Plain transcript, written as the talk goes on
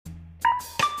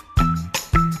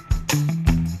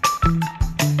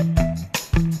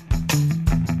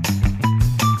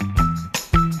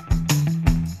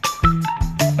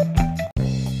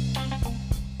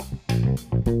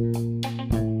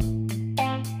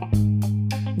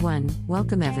1.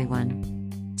 Welcome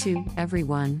everyone. 2.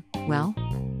 Everyone, well?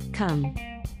 Come.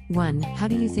 1. How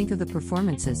do you think of the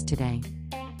performances today?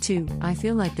 2. I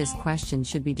feel like this question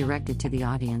should be directed to the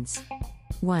audience.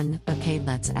 1. Okay,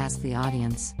 let's ask the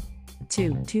audience.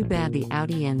 2. Too bad the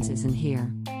audience isn't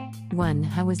here. 1.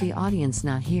 How is the audience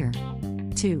not here?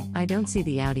 2. I don't see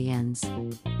the audience.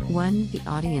 1. The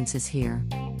audience is here.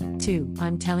 2.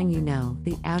 I'm telling you no,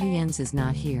 the audience is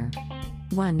not here.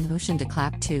 1. Motion to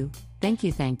clap. 2. Thank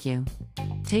you, thank you.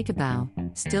 Take a bow,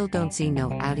 still don't see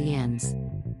no audience.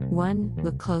 1.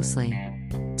 Look closely.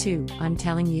 2. I'm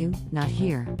telling you, not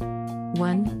here.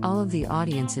 1. All of the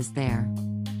audience is there.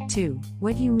 2.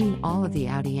 What do you mean all of the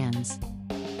audience?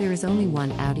 There is only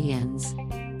one audience.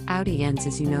 Audience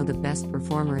is the best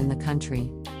performer in the country.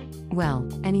 Well,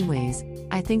 anyways,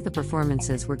 I think the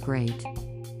performances were great.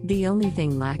 The only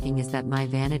thing lacking is that my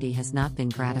vanity has not been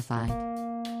gratified.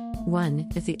 1.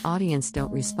 If the audience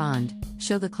don't respond,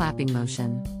 show the clapping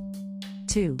motion.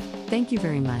 2. Thank you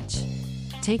very much.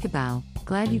 Take a bow,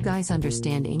 glad you guys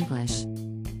understand English.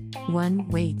 1.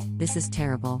 Wait, this is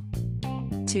terrible.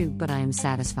 2. But I am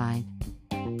satisfied.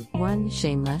 1.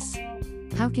 Shameless?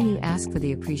 How can you ask for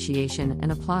the appreciation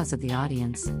and applause of the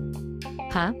audience?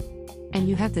 Huh? And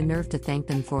you have the nerve to thank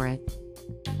them for it?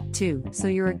 2. So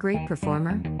you're a great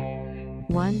performer?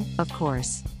 1. Of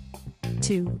course.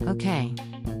 2. Okay.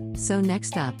 So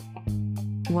next up.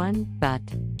 1. But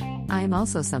I am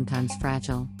also sometimes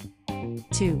fragile.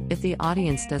 2. If the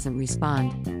audience doesn't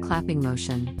respond, clapping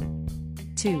motion.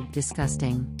 2.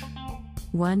 Disgusting.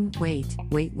 1.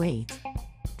 Wait.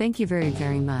 Thank you very,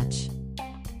 very much.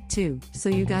 2. So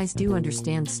you guys do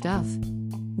understand stuff?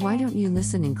 Why don't you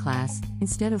listen in class,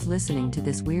 instead of listening to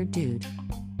this weird dude?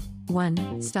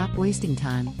 1. Stop wasting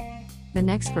time. The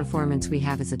next performance we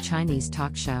have is a Chinese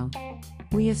talk show.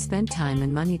 We have spent time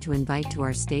and money to invite to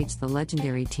our stage the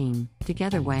legendary team,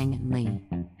 Together Wang and Lee.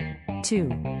 2.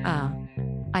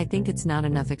 I think it's not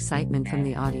enough excitement from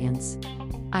the audience.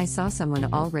 I saw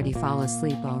someone already fall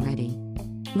asleep already.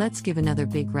 Let's give another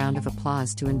big round of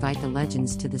applause to invite the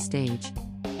legends to the stage.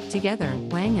 Together,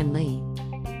 Wang and Lee.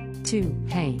 2.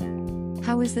 Hey.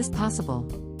 How is this possible?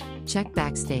 Check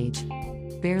backstage.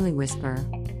 Barely whisper.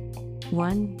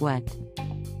 1. What?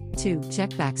 2.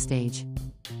 Check backstage.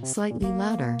 Slightly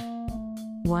louder.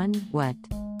 1. What?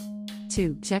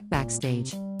 2. Check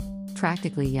backstage.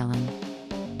 Practically yelling.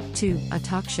 2. A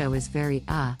talk show is very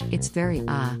it's very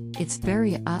and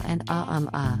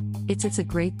It's a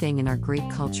great thing in our great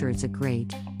culture. It's a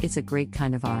great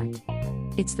kind of art.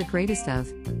 It's the greatest of,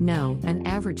 an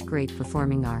average great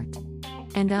performing art.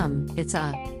 And it's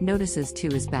notices 2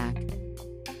 is back.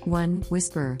 1.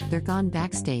 Whisper, they're gone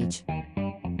backstage.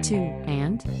 2.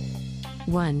 And?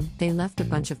 1. They left a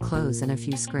bunch of clothes and a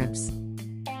few scripts.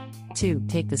 2.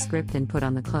 Take the script and put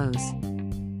on the clothes.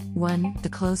 1. The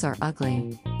clothes are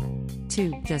ugly.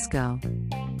 2. Just go.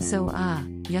 So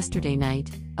yesterday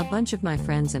night, a bunch of my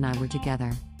friends and I were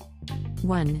together.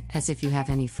 1. As if you have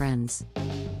any friends.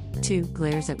 2.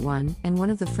 Glares at 1, and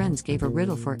one of the friends gave a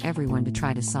riddle for everyone to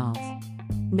try to solve.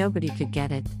 Nobody could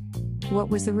get it. What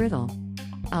was the riddle?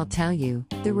 I'll tell you,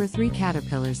 there were 3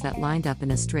 caterpillars that lined up in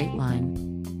a straight line.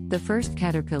 The first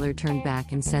caterpillar turned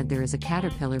back and said, "There is a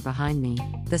caterpillar behind me."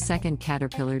 The second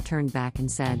caterpillar turned back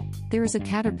and said, "There is a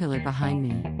caterpillar behind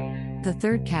me." The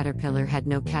third caterpillar had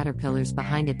no caterpillars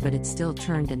behind it, but it still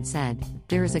turned and said,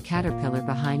 "There is a caterpillar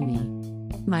behind me."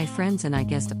 My friends and I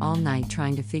guessed all night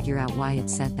trying to figure out why it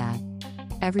said that.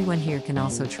 Everyone here can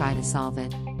also try to solve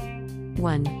it.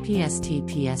 1.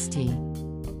 PST.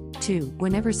 2.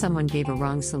 Whenever someone gave a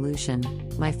wrong solution,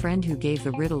 my friend who gave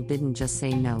the riddle didn't just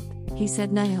say nope, he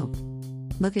said nope.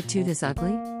 Look at 2, this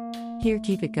ugly? Here,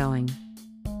 keep it going.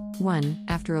 1.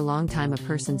 After a long time a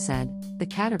person said, the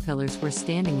caterpillars were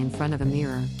standing in front of a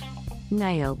mirror.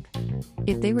 Nope.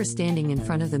 If they were standing in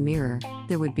front of the mirror,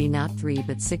 there would be not 3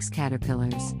 but 6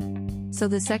 caterpillars. So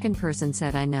the second person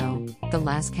said, I know, the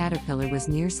last caterpillar was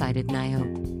nearsighted. Nope.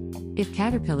 If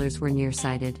caterpillars were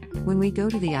nearsighted, when we go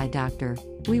to the eye doctor,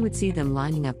 we would see them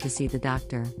lining up to see the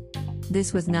doctor.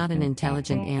 This was not an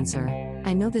intelligent answer.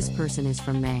 I know this person is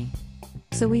from May.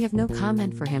 So we have no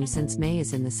comment for him since May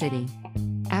is in the city.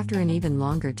 After an even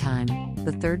longer time,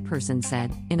 the third person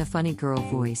said, in a funny girl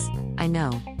voice, I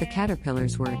know, the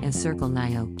caterpillars were in a circle.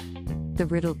 Nope. The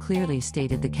riddle clearly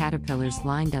stated the caterpillars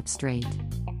lined up straight.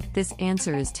 This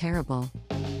answer is terrible.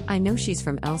 I know she's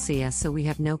from LCS, so we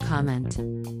have no comment.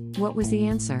 What was the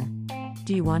answer?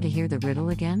 Do you want to hear the riddle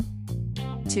again?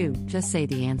 2. Just say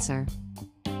the answer.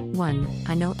 1.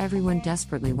 I know everyone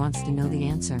desperately wants to know the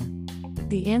answer.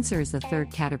 The answer is the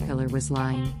third caterpillar was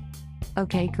lying.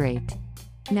 Okay, great.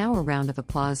 Now a round of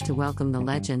applause to welcome the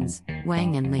legends,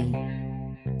 Wang and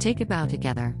Li. Take a bow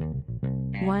together.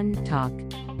 1. Talk.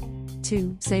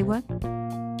 2. Say what?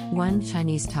 1.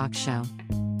 Chinese talk show.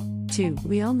 2.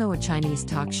 We all know a Chinese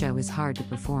talk show is hard to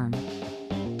perform.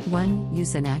 1.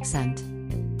 Use an accent.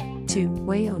 2.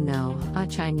 Wei oh no, a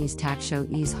Chinese talk show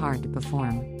is hard to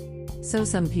perform. So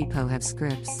some people have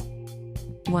scripts.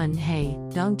 1. Hey,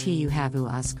 dong ti you have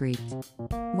a script.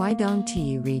 Why don't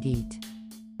you read it?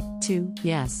 2.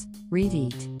 Yes, read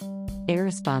it.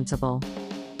 Irresponsible.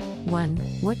 1.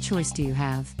 What choice do you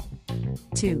have?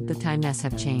 2. The times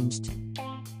have changed.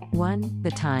 1.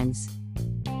 The times.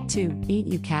 2. Eat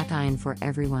you cat iron for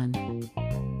everyone.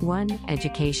 1.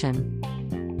 Education.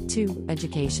 2.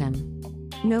 Education.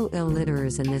 No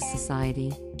illiterates in this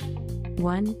society.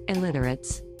 1.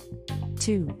 Illiterates.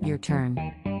 2. Your turn.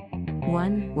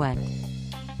 1. What?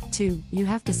 2. You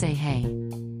have to say hey.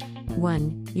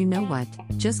 1. You know what,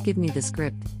 just give me the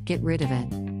script, get rid of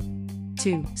it.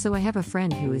 2. So I have a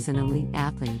friend who is an elite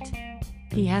athlete.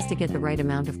 He has to get the right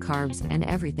amount of carbs and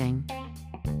everything.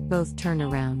 Both turn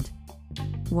around.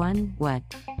 1. What?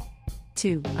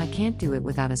 2. I can't do it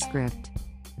without a script.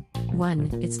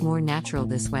 1. It's more natural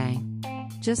this way.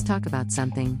 Just talk about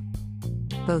something.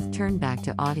 Both turn back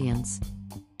to audience.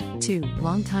 2.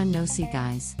 Long time no see,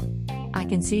 guys. I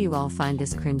can see you all find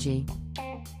this cringy.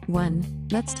 1.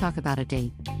 Let's talk about a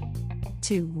date.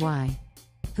 2. Why?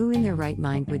 Who in their right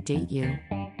mind would date you?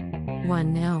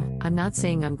 1. No, I'm not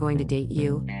saying I'm going to date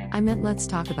you, I meant let's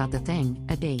talk about the thing,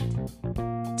 a date.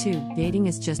 2. Dating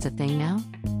is just a thing now?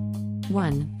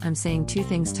 1. I'm saying 2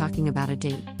 things talking about a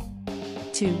date.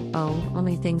 2. Oh,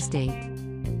 only things date.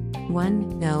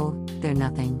 1. No, they're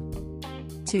nothing.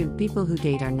 2. People who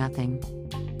date are nothing.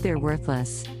 They're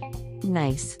worthless.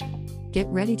 Nice. Get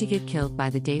ready to get killed by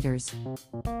the daters.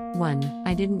 1.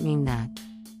 I didn't mean that.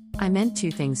 I meant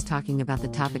 2 things talking about the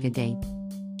topic of date.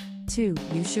 2.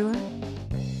 You sure?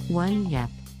 1. Yep.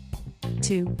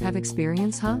 2. Have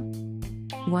experience, huh?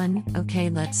 1. Okay,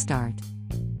 let's start.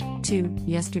 2.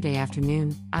 Yesterday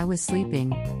afternoon, I was sleeping,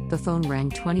 the phone rang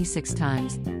 26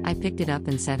 times, I picked it up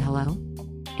and said hello?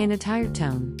 In a tired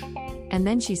tone. And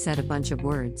then she said a bunch of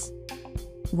words.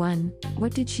 1.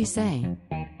 What did she say?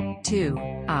 2.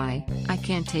 I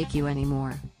can't take you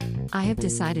anymore. I have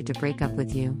decided to break up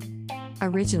with you.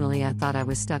 Originally I thought I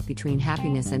was stuck between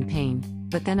happiness and pain,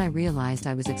 but then I realized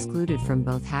I was excluded from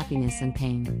both happiness and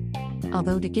pain.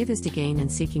 Although to give is to gain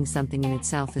and seeking something in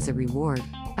itself is a reward,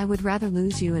 I would rather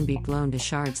lose you and be blown to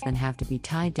shards than have to be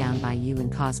tied down by you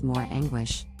and cause more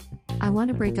anguish. I want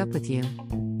to break up with you.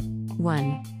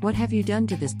 1. What have you done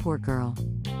to this poor girl?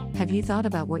 Have you thought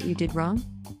about what you did wrong?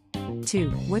 2.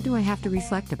 What do I have to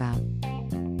reflect about?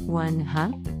 1.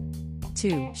 Huh?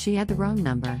 2. She had the wrong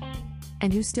number.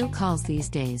 And who still calls these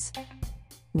days?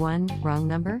 1. Wrong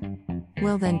number?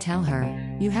 Well then tell her,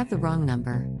 you have the wrong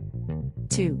number.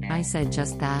 2. I said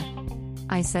just that.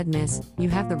 I said, miss, you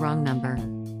have the wrong number.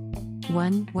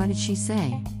 1. What did she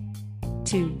say?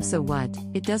 2. So what,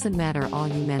 it doesn't matter, all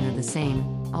you men are the same,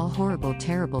 all horrible,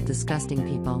 terrible, disgusting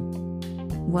people.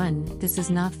 1. This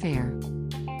is not fair.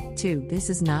 2. This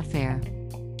is not fair.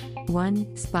 1.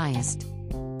 It's biased.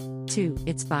 2.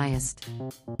 It's biased.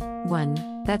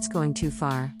 1. That's going too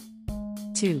far.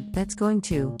 2. That's going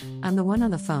too, I'm the one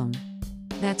on the phone.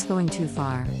 That's going too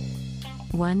far.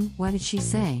 1. What did she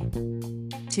say?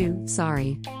 2.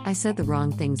 Sorry, I said the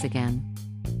wrong things again.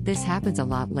 This happens a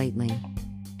lot lately.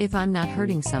 If I'm not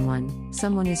hurting someone,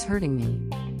 someone is hurting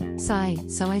me. Sigh,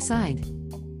 so I sighed.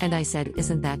 And I said,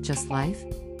 isn't that just life?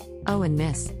 Oh, and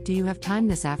miss, do you have time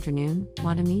this afternoon,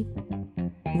 want to meet?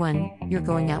 1. You're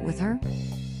going out with her?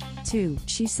 2.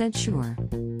 She said sure.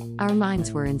 Our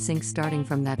minds were in sync starting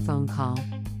from that phone call.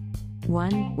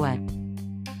 1. What?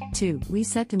 2. We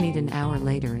set to meet an hour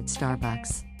later at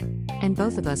Starbucks. And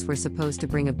both of us were supposed to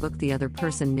bring a book the other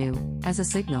person knew, as a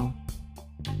signal.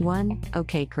 1.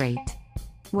 Okay, great.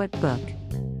 What book?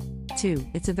 2.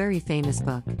 It's a very famous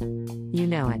book. You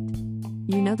know it.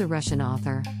 You know the Russian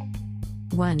author.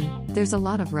 1. There's a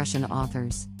lot of Russian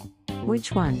authors.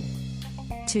 Which one?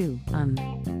 2.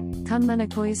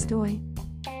 Kunlenakoy Stoy?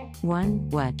 1.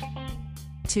 What?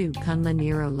 2.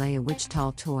 Kunleniro Leowich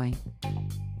Tolstoy.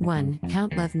 1.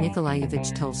 Count Lev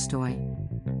Nikolaevich Tolstoy.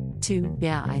 2.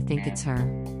 Yeah, I think it's her.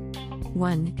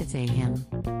 1. It's a him.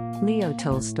 Leo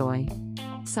Tolstoy.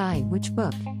 Sigh, which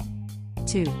book?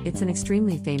 2. It's an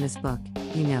extremely famous book,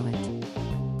 you know it.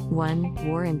 1.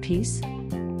 War and Peace?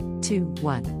 2.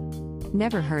 What?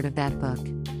 Never heard of that book.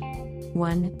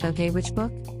 1. Okay, which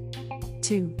book?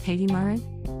 2. Haiti Murad?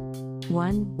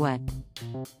 1. What?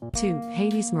 2.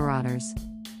 Hades Marauders.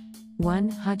 1.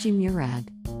 Haji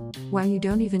Murad. Why, you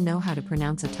don't even know how to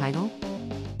pronounce a title?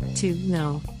 2.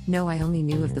 No, I only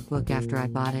knew of the book after I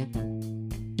bought it.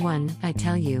 1. I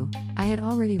tell you, I had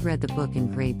already read the book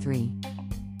in grade 3.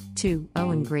 2.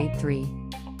 Oh, in grade 3.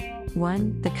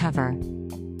 1. The cover.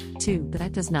 2.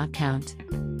 That does not count.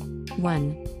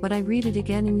 1. But I read it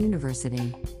again in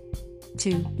university.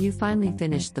 2. You finally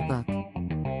finished the book.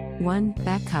 1.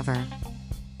 Back cover.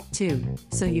 2.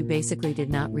 So you basically did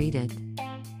not read it.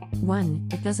 1.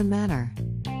 It doesn't matter.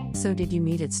 So did you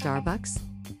meet at Starbucks?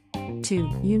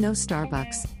 2. You know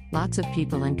Starbucks, lots of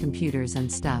people and computers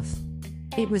and stuff.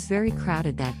 It was very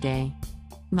crowded that day.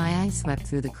 My eyes swept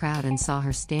through the crowd and saw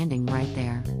her standing right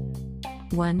there.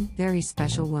 1. Very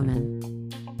special woman.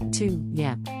 2.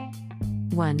 Yep.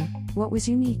 1. What was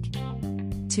unique?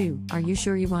 2. Are you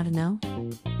sure you want to know?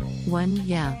 1.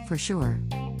 Yeah, for sure.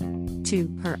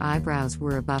 2. Her eyebrows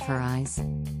were above her eyes.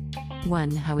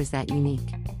 1. How is that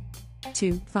unique?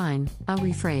 2. Fine, I'll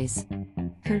rephrase.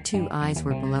 Her 2 eyes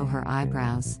were below her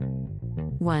eyebrows.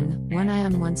 1. One eye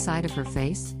on one side of her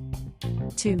face?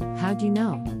 2. How'd you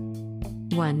know?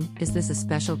 1. Is this a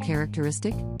special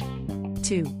characteristic?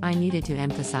 2. I needed to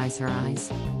emphasize her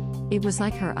eyes. It was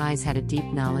like her eyes had a deep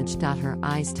knowledge. Her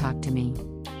eyes talked to me.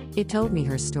 It told me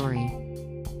her story.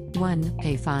 1.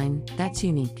 Hey, fine, that's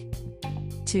unique.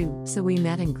 2. So we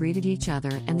met and greeted each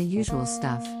other and the usual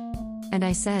stuff. And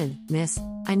I said, Miss,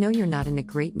 I know you're not in a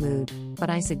great mood, but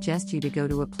I suggest you to go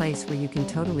to a place where you can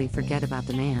totally forget about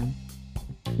the man.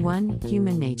 1.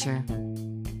 Human nature.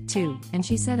 2. And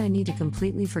she said I need to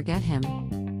completely forget him.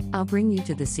 I'll bring you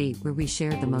to the seat where we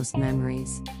shared the most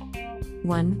memories.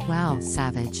 1. Wow,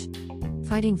 savage.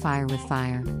 Fighting fire with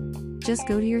fire. Just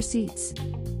go to your seats.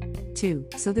 2.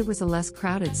 So there was a less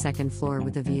crowded second floor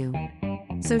with a view.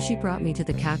 So she brought me to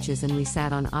the couches and we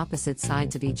sat on opposite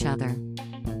sides of each other.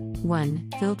 1.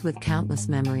 Filled with countless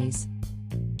memories.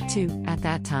 2. At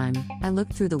that time, I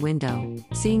looked through the window,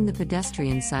 seeing the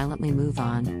pedestrians silently move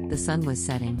on. The sun was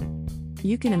setting.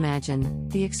 You can imagine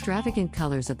the extravagant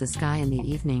colors of the sky in the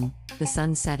evening, the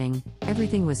sun setting,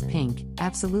 everything was pink,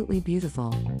 absolutely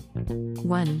beautiful.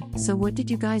 1. So what did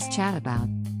you guys chat about?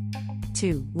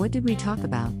 2. What did we talk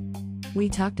about? We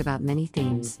talked about many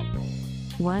themes.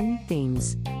 1.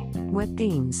 Themes. What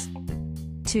themes?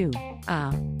 2.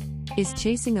 Is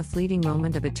chasing a fleeting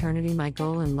moment of eternity my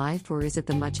goal in life, or is it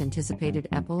the much anticipated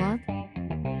epilogue?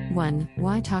 1.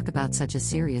 Why talk about such a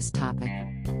serious topic?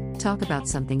 Talk about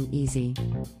something easy.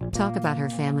 Talk about her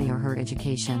family or her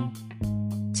education.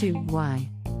 2. Why?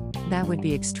 That would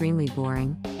be extremely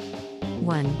boring.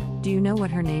 1. Do you know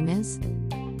what her name is?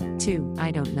 2.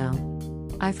 I don't know.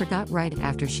 I forgot right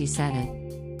after she said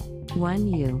it. 1.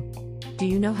 You. Do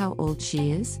you know how old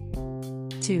she is?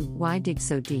 2. Why dig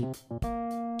so deep?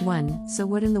 1. So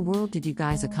what in the world did you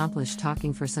guys accomplish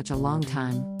talking for such a long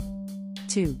time?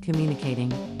 2.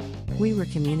 Communicating. We were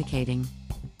communicating.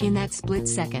 In that split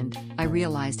second, I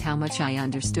realized how much I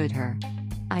understood her.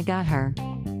 I got her.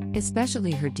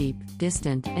 Especially her deep,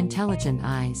 distant, intelligent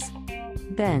eyes.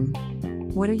 Then,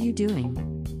 what are you doing?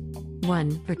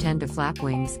 1. Pretend to flap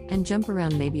wings and jump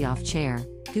around, maybe off chair,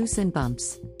 goose and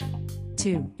bumps.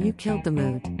 2. You killed the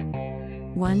mood.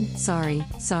 1. Sorry.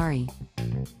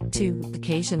 2.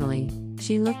 Occasionally,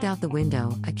 she looked out the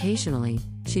window. Occasionally,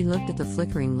 she looked at the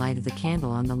flickering light of the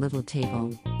candle on the little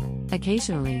table.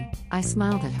 Occasionally, I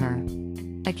smiled at her.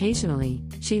 Occasionally,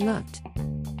 she looked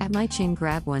at my chin.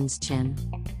 Grab one's chin.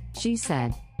 She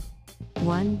said.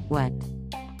 1. What?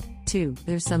 2.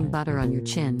 There's some butter on your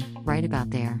chin, right about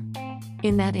there.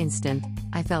 In that instant,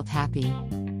 I felt happy.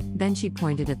 Then she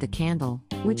pointed at the candle,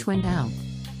 which went out.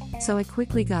 So I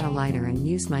quickly got a lighter and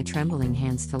used my trembling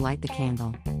hands to light the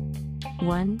candle.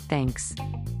 1. Thanks.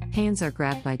 Hands are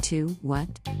grabbed by 2. What?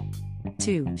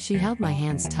 2. She held my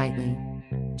hands tightly.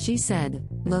 She said,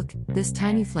 look, this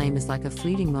tiny flame is like a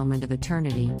fleeting moment of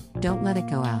eternity, don't let it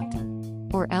go out.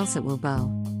 Or else it will bow.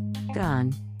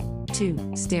 Gone.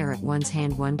 2. Stare at one's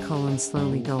hand. 1.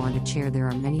 Slowly go on a chair. There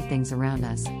are many things around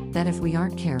us that, if we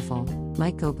aren't careful,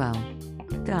 might go bow.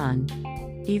 Gone.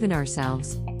 Even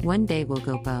ourselves, one day will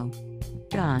go bow.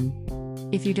 Gone.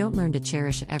 If you don't learn to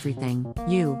cherish everything,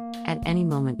 you, at any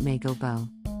moment, may go bow.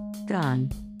 Gone.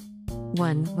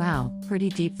 1. Wow, pretty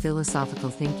deep philosophical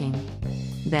thinking.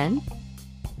 Then?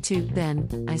 2.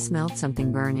 Then, I smelled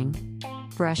something burning.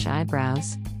 Fresh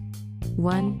eyebrows.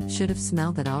 1. Should have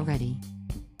smelled it already.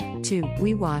 2.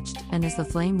 We watched, and as the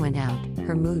flame went out,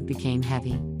 her mood became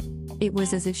heavy. It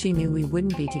was as if she knew we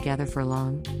wouldn't be together for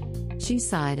long. She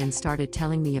sighed and started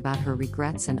telling me about her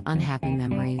regrets and unhappy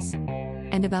memories.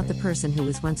 And about the person who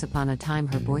was once upon a time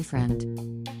her boyfriend.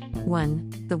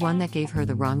 1. The one that gave her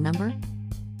the wrong number?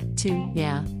 2.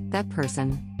 Yeah, that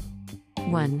person.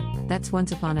 1. That's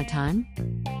once upon a time?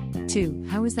 2.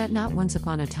 How is that not once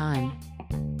upon a time?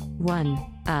 1.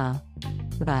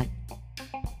 But.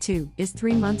 2. Is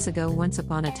 3 months ago once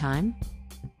upon a time?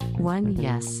 1.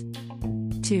 Yes.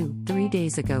 2. 3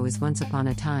 days ago is once upon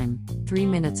a time, 3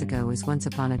 minutes ago is once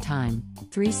upon a time,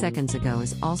 3 seconds ago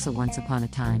is also once upon a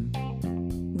time.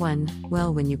 1.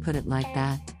 Well, when you put it like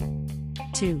that.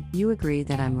 2. You agree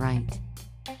that I'm right.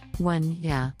 1.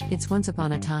 Yeah, it's once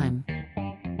upon a time.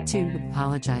 2.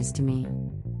 Apologize to me.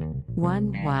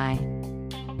 1. Why?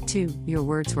 2. Your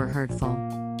words were hurtful.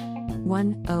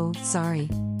 1. Oh, sorry.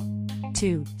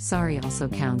 2. Sorry also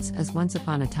counts as once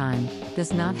upon a time,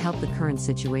 does not help the current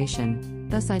situation,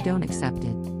 thus I don't accept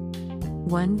it.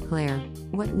 1. Claire,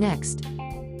 what next?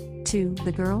 2.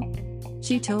 The girl?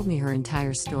 She told me her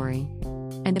entire story.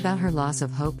 And about her loss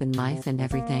of hope in life and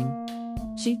everything.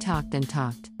 She talked and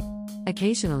talked.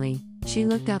 Occasionally, she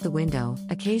looked out the window,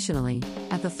 occasionally,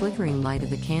 at the flickering light of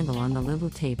the candle on the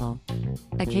little table.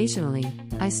 Occasionally,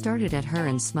 I started at her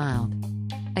and smiled.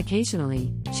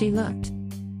 Occasionally, she looked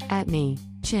at me,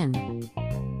 Chin.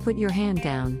 Put your hand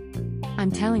down.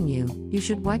 I'm telling you, you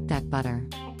should wipe that butter.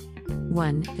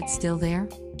 1. It's still there?